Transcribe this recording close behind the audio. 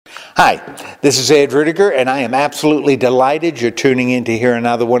Hi, this is Ed Rudiger, and I am absolutely delighted you're tuning in to hear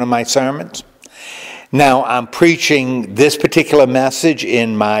another one of my sermons. Now, I'm preaching this particular message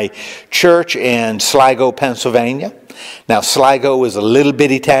in my church in Sligo, Pennsylvania. Now, Sligo is a little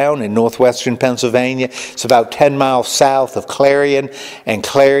bitty town in northwestern Pennsylvania. It's about 10 miles south of Clarion, and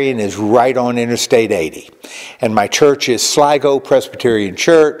Clarion is right on Interstate 80. And my church is Sligo Presbyterian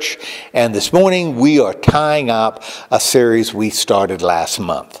Church, and this morning we are tying up a series we started last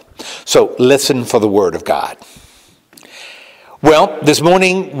month. So listen for the Word of God. Well, this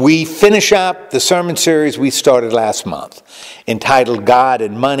morning we finish up the sermon series we started last month, entitled God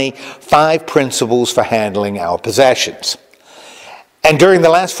and Money, 5 Principles for Handling Our Possessions. And during the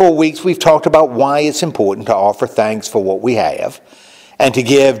last 4 weeks, we've talked about why it's important to offer thanks for what we have and to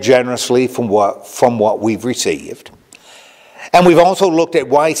give generously from what we've received. And we've also looked at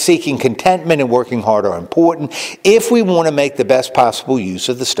why seeking contentment and working hard are important if we want to make the best possible use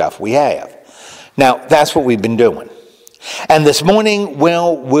of the stuff we have. Now, that's what we've been doing. And this morning,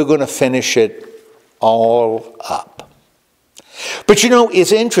 well, we're going to finish it all up. But you know,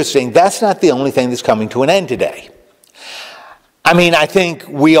 it's interesting. That's not the only thing that's coming to an end today. I mean, I think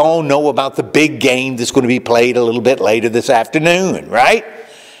we all know about the big game that's going to be played a little bit later this afternoon, right?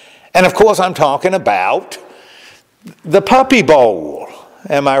 And of course, I'm talking about the Puppy Bowl.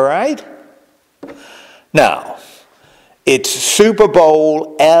 Am I right? No. It's Super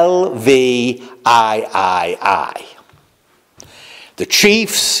Bowl LVIII. The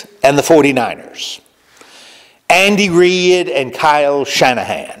Chiefs and the 49ers. Andy Reid and Kyle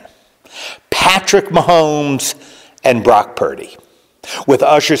Shanahan. Patrick Mahomes and Brock Purdy. With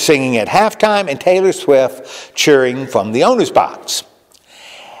Usher singing at halftime and Taylor Swift cheering from the owner's box.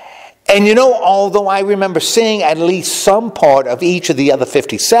 And you know, although I remember seeing at least some part of each of the other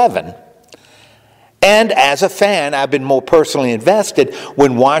 57, and as a fan, I've been more personally invested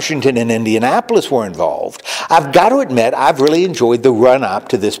when Washington and Indianapolis were involved, I've got to admit I've really enjoyed the run-up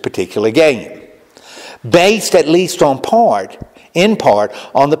to this particular game, based at least in part,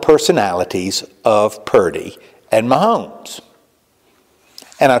 on the personalities of Purdy and Mahomes.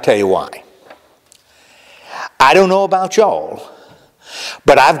 And I'll tell you why. I don't know about y'all,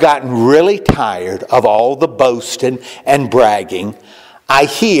 but I've gotten really tired of all the boasting and bragging I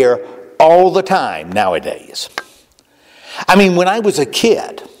hear all the time nowadays. I mean, when I was a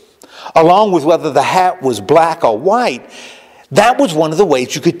kid, along with whether the hat was black or white, that was one of the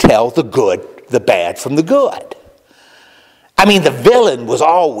ways you could tell the good, the bad from the good. I mean, the villain was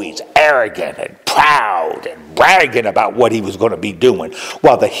always arrogant and proud and bragging about what he was going to be doing,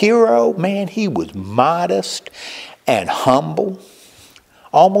 while the hero, man, he was modest and humble,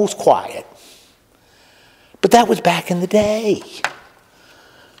 almost quiet. But that was back in the day.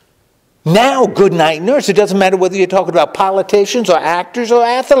 Now, good night nurse, it doesn't matter whether you're talking about politicians or actors or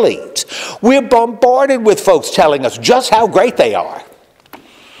athletes. We're bombarded with folks telling us just how great they are,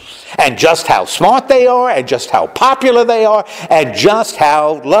 and just how smart they are, and just how popular they are, and just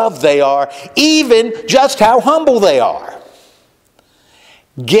how loved they are, even just how humble they are.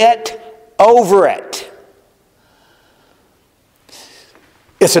 Get over it.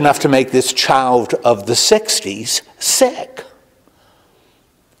 It's enough to make this child of the 60s sick.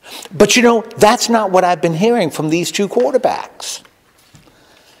 But you know, that's not what I've been hearing from these two quarterbacks.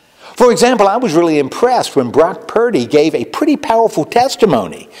 For example, I was really impressed when Brock Purdy gave a pretty powerful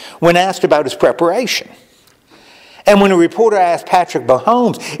testimony when asked about his preparation. And when a reporter asked Patrick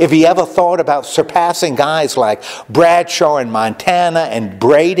Mahomes if he ever thought about surpassing guys like Bradshaw and Montana and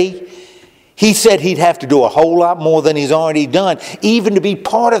Brady, he said he'd have to do a whole lot more than he's already done, even to be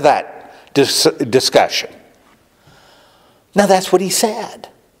part of that discussion. Now, that's what he said.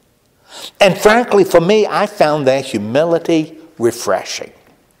 And frankly, for me, I found that humility refreshing.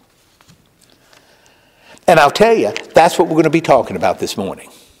 And I'll tell you, that's what we're going to be talking about this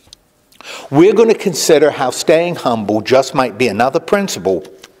morning. We're going to consider how staying humble just might be another principle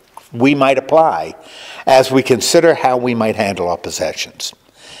we might apply as we consider how we might handle our possessions.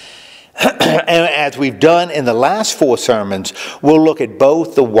 And as we've done in the last 4 sermons, we'll look at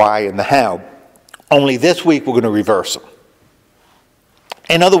both the why and the how. Only this week we're going to reverse them.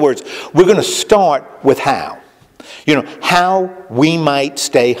 In other words, we're going to start with how. You know, how we might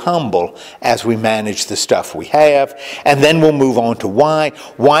stay humble as we manage the stuff we have. And then we'll move on to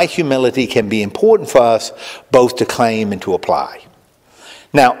why humility can be important for us both to claim and to apply.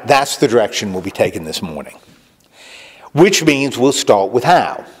 Now, that's the direction we'll be taking this morning. Which means we'll start with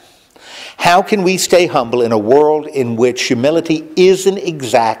how. How can we stay humble in a world in which humility isn't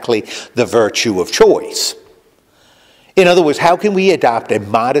exactly the virtue of choice? In other words, how can we adopt a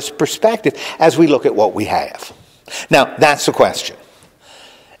modest perspective as we look at what we have? Now, that's the question.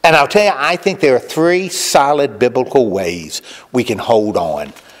 And I'll tell you, I think there are three solid biblical ways we can hold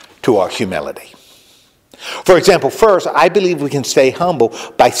on to our humility. For example, first, I believe we can stay humble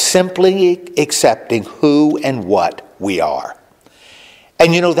by simply accepting who and what we are.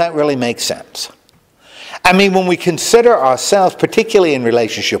 And you know, that really makes sense. I mean, when we consider ourselves, particularly in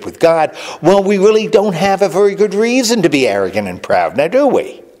relationship with God, well, we really don't have a very good reason to be arrogant and proud, now do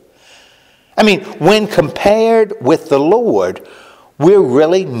we? I mean, when compared with the Lord, we're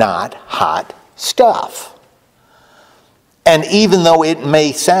really not hot stuff. And even though it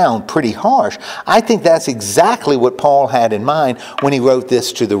may sound pretty harsh, I think that's exactly what Paul had in mind when he wrote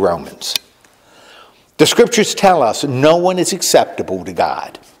this to the Romans. The scriptures tell us no one is acceptable to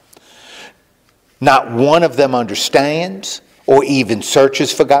God. Not one of them understands or even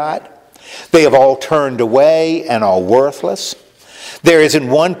searches for God. They have all turned away and are worthless. There isn't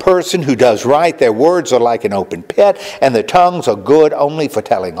one person who does right. Their words are like an open pit, and their tongues are good only for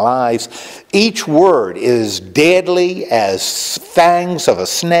telling lies. Each word is deadly as fangs of a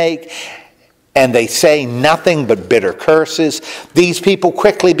snake, and they say nothing but bitter curses. These people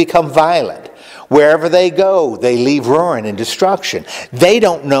quickly become violent. Wherever they go, they leave ruin and destruction. They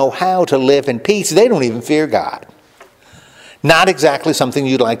don't know how to live in peace. They don't even fear God. Not exactly something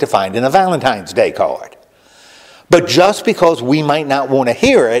you'd like to find in a Valentine's Day card. But just because we might not want to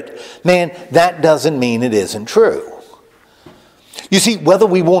hear it, man, that doesn't mean it isn't true. You see, whether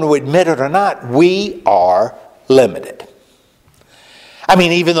we want to admit it or not, we are limited. I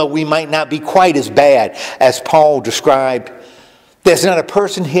mean, even though we might not be quite as bad as Paul described, there's not a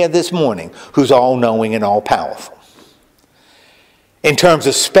person here this morning who's all-knowing and all-powerful. In terms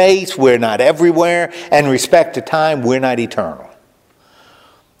of space, we're not everywhere, and in respect to time, we're not eternal.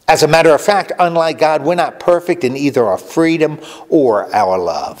 As a matter of fact, unlike God, we're not perfect in either our freedom or our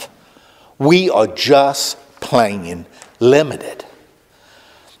love. We are just plain limited.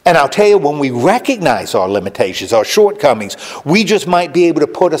 And I'll tell you, when we recognize our limitations, our shortcomings, we just might be able to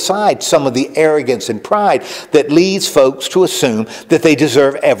put aside some of the arrogance and pride that leads folks to assume that they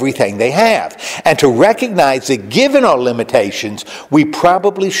deserve everything they have. And to recognize that given our limitations, we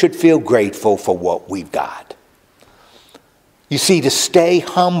probably should feel grateful for what we've got. You see, to stay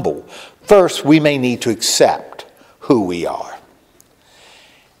humble, first we may need to accept who we are.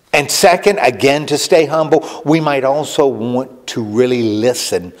 And second, again, to stay humble, we might also want to really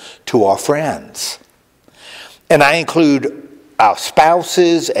listen to our friends. And I include our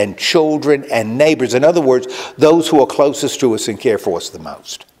spouses and children and neighbors. In other words, those who are closest to us and care for us the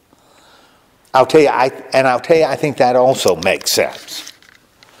most. I'll tell you, I think that also makes sense.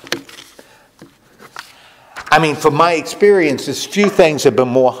 I mean, from my experiences, few things have been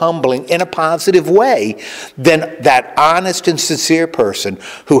more humbling in a positive way than that honest and sincere person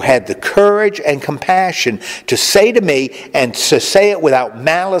who had the courage and compassion to say to me, and to say it without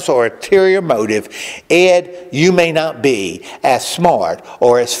malice or ulterior motive, Ed, you may not be as smart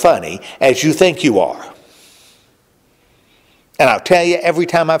or as funny as you think you are. And I'll tell you, every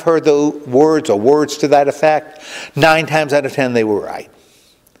time I've heard the words or words to that effect, 9 times out of 10 they were right.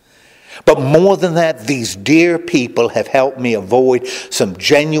 But more than that, these dear people have helped me avoid some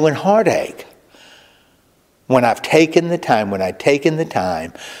genuine heartache when I've taken the time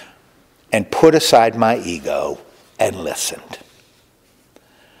and put aside my ego and listened.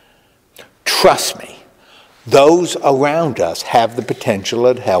 Trust me, those around us have the potential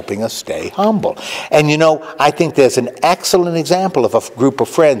of helping us stay humble. And you know, I think there's an excellent example of a group of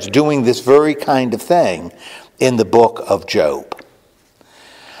friends doing this very kind of thing in the book of Job.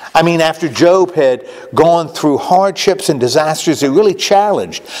 I mean, after Job had gone through hardships and disasters, it really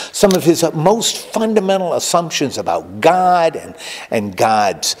challenged some of his most fundamental assumptions about God and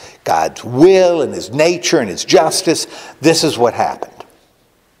God's will and his nature and his justice. This is what happened.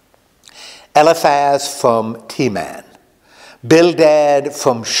 Eliphaz from Teman, Bildad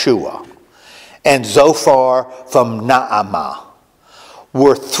from Shua, and Zophar from Naamah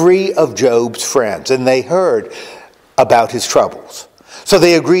were 3 of Job's friends, and they heard about his troubles. So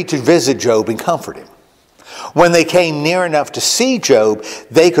they agreed to visit Job and comfort him. When they came near enough to see Job,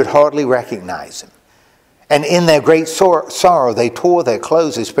 they could hardly recognize him. And in their great sorrow, they tore their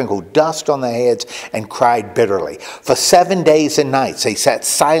clothes, they sprinkled dust on their heads, and cried bitterly. For 7 days and nights, they sat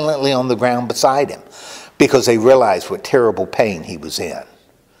silently on the ground beside him, because they realized what terrible pain he was in.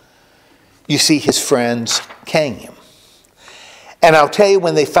 You see, his friends came him. And I'll tell you,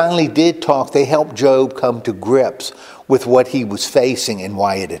 when they finally did talk, they helped Job come to grips with what he was facing and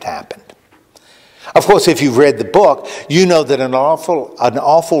why it had happened. Of course, if you've read the book, you know that an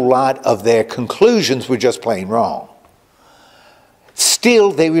awful lot of their conclusions were just plain wrong.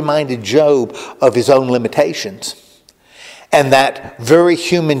 Still, they reminded Job of his own limitations. and that very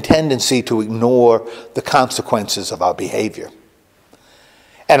human tendency to ignore the consequences of our behavior.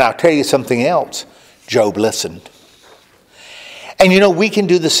 And I'll tell you something else. Job listened. And we can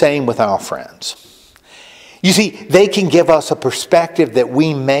do the same with our friends. You see, they can give us a perspective that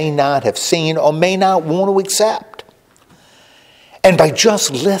we may not have seen or may not want to accept. And by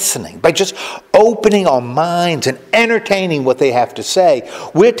just listening, by just opening our minds and entertaining what they have to say,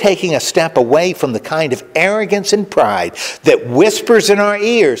 we're taking a step away from the kind of arrogance and pride that whispers in our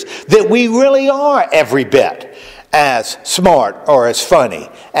ears that we really are every bit as smart or as funny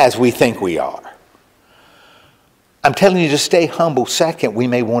as we think we are. I'm telling you to stay humble. Second, we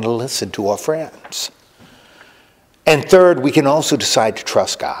may want to listen to our friends. And third, we can also decide to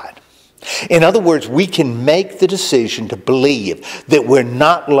trust God. In other words, we can make the decision to believe that we're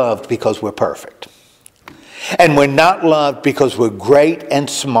not loved because we're perfect. And we're not loved because we're great and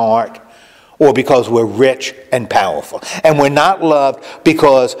smart or because we're rich and powerful. And we're not loved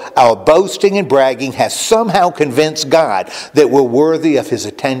because our boasting and bragging has somehow convinced God that we're worthy of his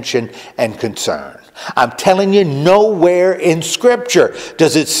attention and concern. I'm telling you, nowhere in Scripture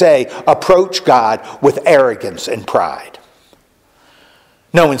does it say, approach God with arrogance and pride.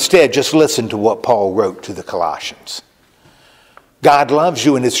 No, instead, just listen to what Paul wrote to the Colossians. God loves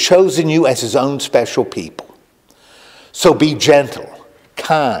you and has chosen you as his own special people. So be gentle,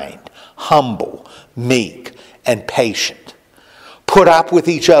 kind, humble, meek, and patient. Put up with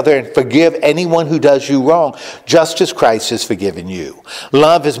each other and forgive anyone who does you wrong, just as Christ has forgiven you.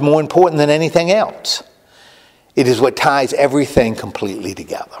 Love is more important than anything else. It is what ties everything completely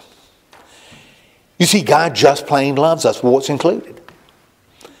together. You see, God just plain loves us, what's included.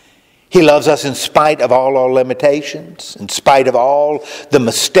 He loves us in spite of all our limitations, in spite of all the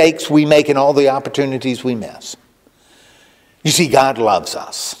mistakes we make and all the opportunities we miss. You see, God loves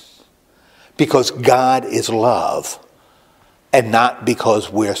us because God is love and not because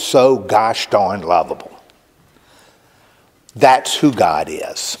we're so gosh darn lovable. That's who God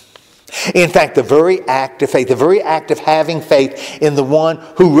is. In fact, the very act of faith, the very act of having faith in the one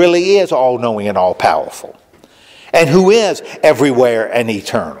who really is all-knowing and all-powerful, and who is everywhere and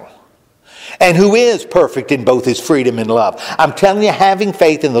eternal, and who is perfect in both his freedom and love. I'm telling you, having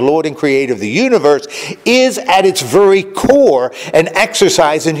faith in the Lord and Creator of the universe is at its very core an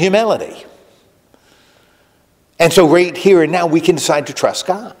exercise in humility. And so right here and now we can decide to trust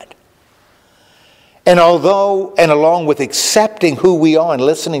God. And along with accepting who we are and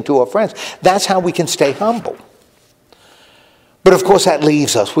listening to our friends, that's how we can stay humble. But of course that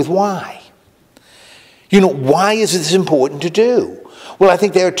leaves us with why. Why is this important to do? Well, I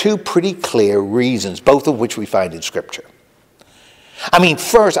think there are two pretty clear reasons, both of which we find in Scripture.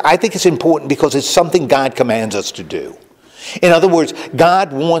 First, I think it's important because it's something God commands us to do. In other words,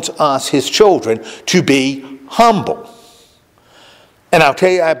 God wants us, his children, to be humble. And I'll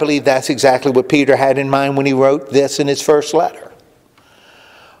tell you, I believe that's exactly what Peter had in mind when he wrote this in his first letter.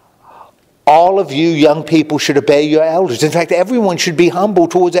 All of you young people should obey your elders. In fact, everyone should be humble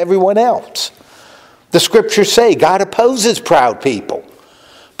towards everyone else. The Scriptures say God opposes proud people,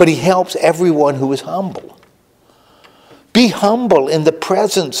 but he helps everyone who is humble. Be humble in the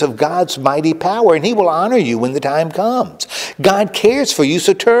presence of God's mighty power, and he will honor you when the time comes. God cares for you,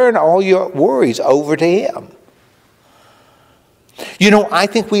 so turn all your worries over to him. I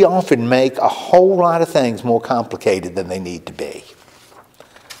think we often make a whole lot of things more complicated than they need to be.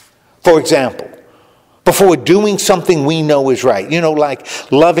 For example, before doing something we know is right,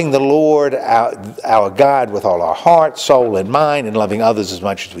 like loving the Lord, our God, with all our heart, soul, and mind, and loving others as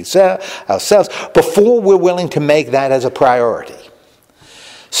much as we ourselves, before we're willing to make that as a priority,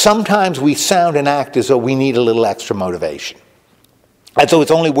 sometimes we sound and act as though we need a little extra motivation. And so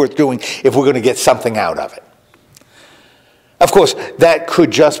it's only worth doing if we're going to get something out of it. Of course, that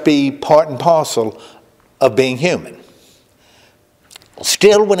could just be part and parcel of being human.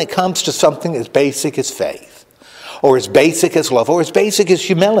 Still, when it comes to something as basic as faith, or as basic as love, or as basic as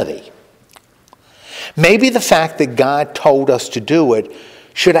humility, maybe the fact that God told us to do it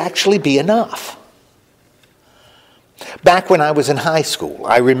should actually be enough. Back when I was in high school,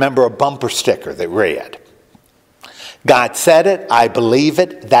 I remember a bumper sticker that read, "God said it, I believe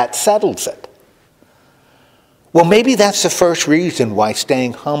it, that settles it." Well, maybe that's the first reason why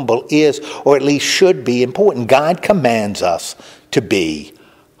staying humble is, or at least should be, important. God commands us to be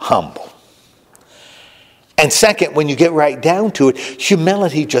humble. And second, when you get right down to it,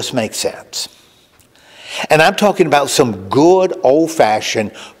 humility just makes sense. And I'm talking about some good,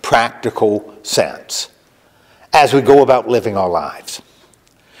 old-fashioned, practical sense as we go about living our lives.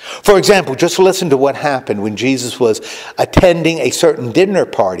 For example, just listen to what happened when Jesus was attending a certain dinner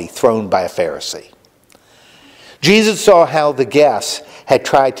party thrown by a Pharisee. Jesus saw how the guests had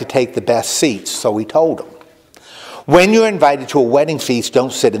tried to take the best seats, so he told them, when you're invited to a wedding feast,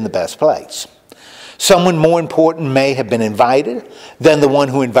 don't sit in the best place. Someone more important may have been invited. Then the one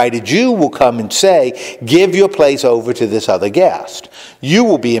who invited you will come and say, give your place over to this other guest. You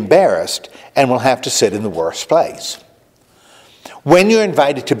will be embarrassed and will have to sit in the worst place. When you're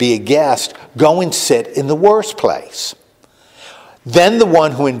invited to be a guest, go and sit in the worst place. Then the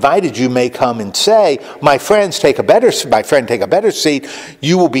one who invited you may come and say, my friend, take a better seat.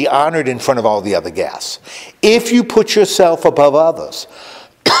 You will be honored in front of all the other guests. If you put yourself above others,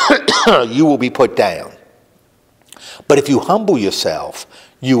 you will be put down. But if you humble yourself,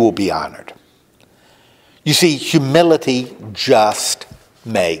 you will be honored. You see, humility just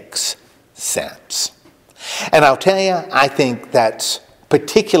makes sense. And I'll tell you, I think that's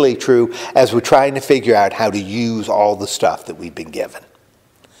particularly true as we're trying to figure out how to use all the stuff that we've been given.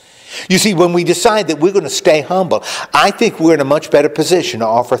 You see, when we decide that we're going to stay humble, I think we're in a much better position to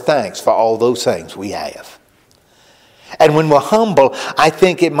offer thanks for all those things we have. And when we're humble, I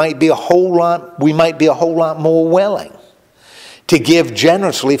think we might be a whole lot more willing to give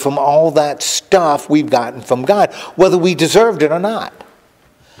generously from all that stuff we've gotten from God, whether we deserved it or not.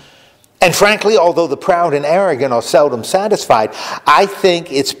 And frankly, although the proud and arrogant are seldom satisfied, I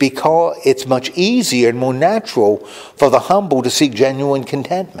think it's because it's much easier and more natural for the humble to seek genuine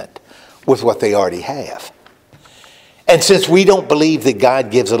contentment with what they already have. And since we don't believe that God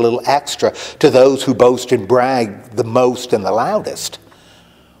gives a little extra to those who boast and brag the most and the loudest,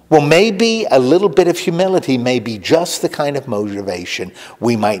 well, maybe a little bit of humility may be just the kind of motivation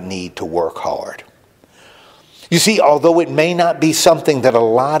we might need to work hard. You see, although it may not be something that a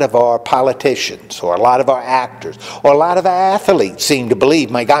lot of our politicians or a lot of our actors or a lot of our athletes seem to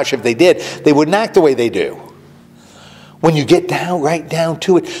believe, my gosh, if they did, they wouldn't act the way they do. When you get right down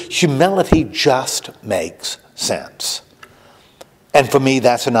to it, humility just makes sense. And for me,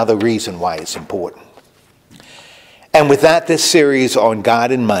 that's another reason why it's important. And with that, this series on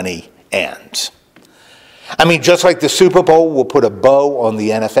God and money ends. I mean, just like the Super Bowl will put a bow on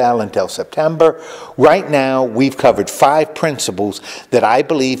the NFL until September, right now we've covered 5 principles that I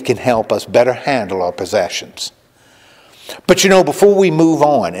believe can help us better handle our possessions. But you know, before we move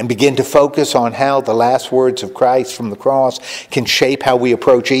on and begin to focus on how the last words of Christ from the cross can shape how we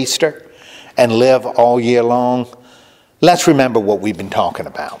approach Easter and live all year long, let's remember what we've been talking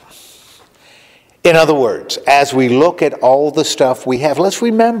about. In other words, as we look at all the stuff we have, let's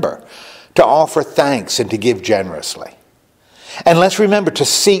remember to offer thanks and to give generously. And let's remember to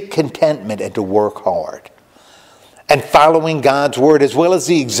seek contentment and to work hard. And following God's word, as well as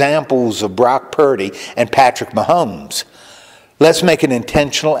the examples of Brock Purdy and Patrick Mahomes, let's make an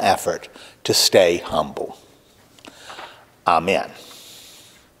intentional effort to stay humble. Amen.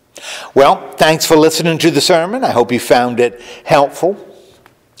 Well, thanks for listening to the sermon. I hope you found it helpful.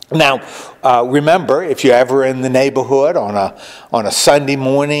 Now, remember, if you're ever in the neighborhood on a Sunday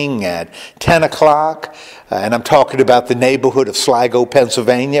morning at 10 o'clock, and I'm talking about the neighborhood of Sligo,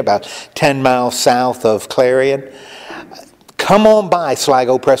 Pennsylvania, about 10 miles south of Clarion, come on by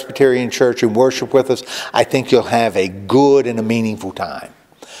Sligo Presbyterian Church and worship with us. I think you'll have a good and a meaningful time.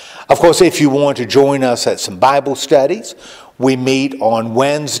 Of course, if you want to join us at some Bible studies, we meet on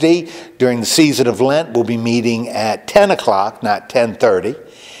Wednesday. During the season of Lent, we'll be meeting at 10 o'clock, not 10:30.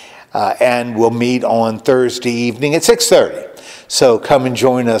 And we'll meet on Thursday evening at 6:30. So come and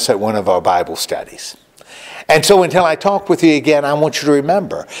join us at one of our Bible studies. And so until I talk with you again, I want you to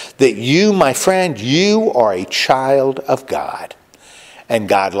remember that you, my friend, you are a child of God. And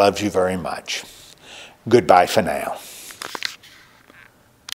God loves you very much. Goodbye for now.